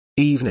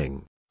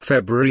Evening,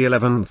 February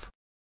 11th.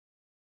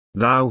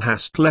 Thou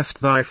hast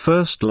left thy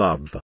first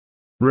love.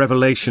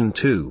 Revelation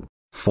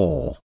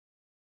 2:4.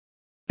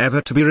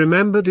 Ever to be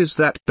remembered is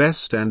that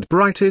best and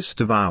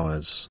brightest of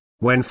hours,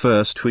 when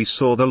first we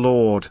saw the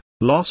Lord,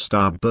 lost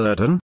our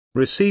burden,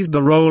 received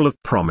the roll of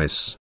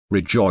promise,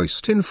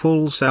 rejoiced in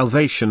full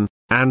salvation,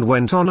 and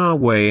went on our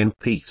way in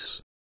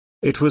peace.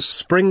 It was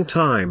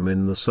springtime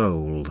in the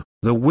soul,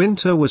 the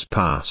winter was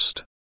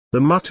past.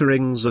 The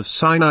mutterings of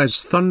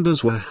Sinai's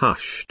thunders were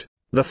hushed,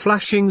 the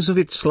flashings of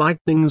its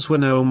lightnings were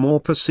no more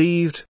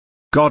perceived.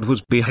 God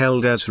was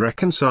beheld as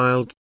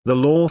reconciled, the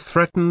law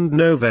threatened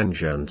no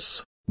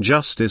vengeance,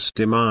 justice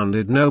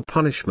demanded no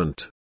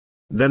punishment.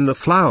 Then the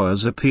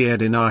flowers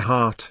appeared in our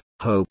heart,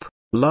 hope,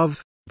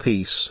 love,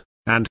 peace,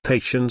 and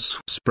patience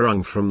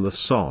sprung from the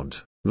sod,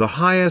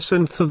 the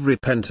hyacinth of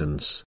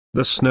repentance,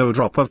 the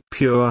snowdrop of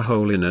pure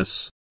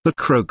holiness, the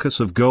crocus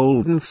of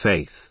golden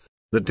faith,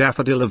 the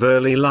daffodil of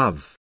early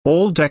love,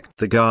 all decked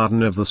the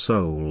garden of the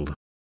soul.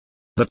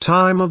 The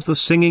time of the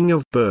singing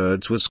of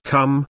birds was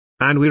come,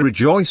 and we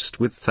rejoiced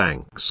with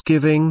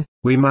thanksgiving,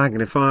 we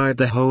magnified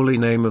the holy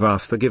name of our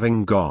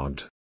forgiving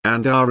God,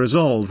 and our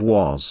resolve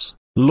was,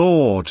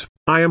 Lord,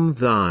 I am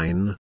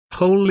thine,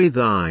 wholly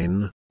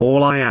thine,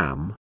 all I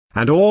am,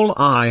 and all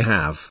I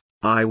have,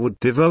 I would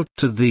devote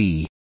to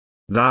thee.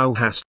 Thou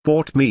hast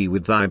bought me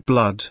with thy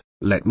blood,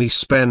 let me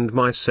spend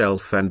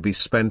myself and be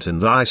spent in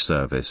thy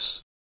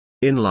service.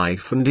 In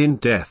life and in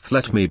death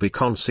let me be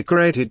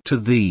consecrated to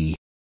thee.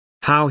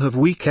 How have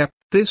we kept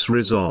this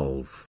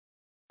resolve?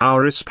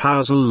 Our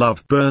espousal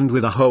love burned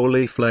with a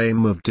holy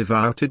flame of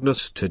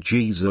devotedness to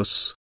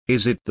Jesus.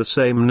 Is it the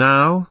same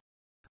now?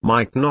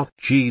 Might not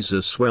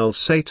Jesus well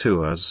say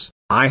to us,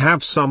 I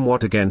have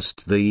somewhat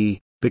against thee,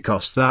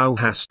 because thou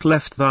hast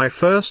left thy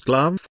first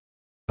love?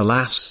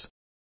 Alas!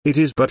 It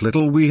is but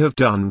little we have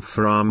done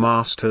for our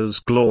Master's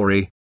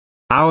glory.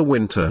 Our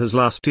winter has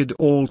lasted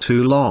all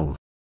too long.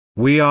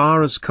 We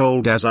are as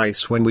cold as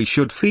ice when we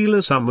should feel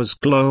a summer's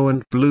glow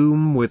and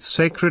bloom with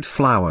sacred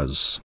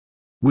flowers.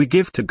 We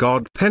give to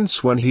God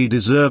pence when he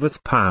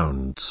deserveth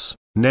pounds,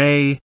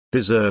 nay,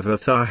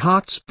 deserveth our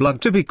heart's blood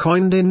to be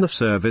coined in the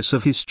service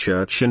of his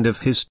church and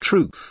of his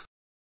truth.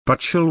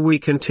 But shall we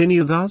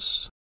continue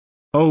thus?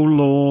 O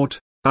Lord,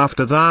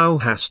 after thou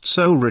hast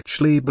so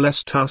richly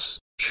blessed us,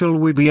 shall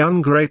we be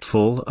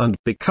ungrateful and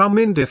become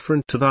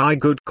indifferent to thy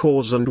good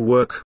cause and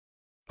work?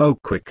 O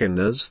quicken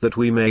us that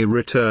we may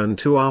return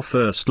to our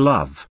first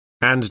love,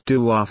 and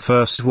do our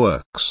first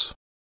works.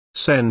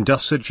 Send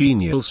us a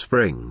genial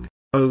spring,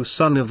 O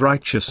Sun of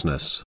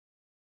righteousness,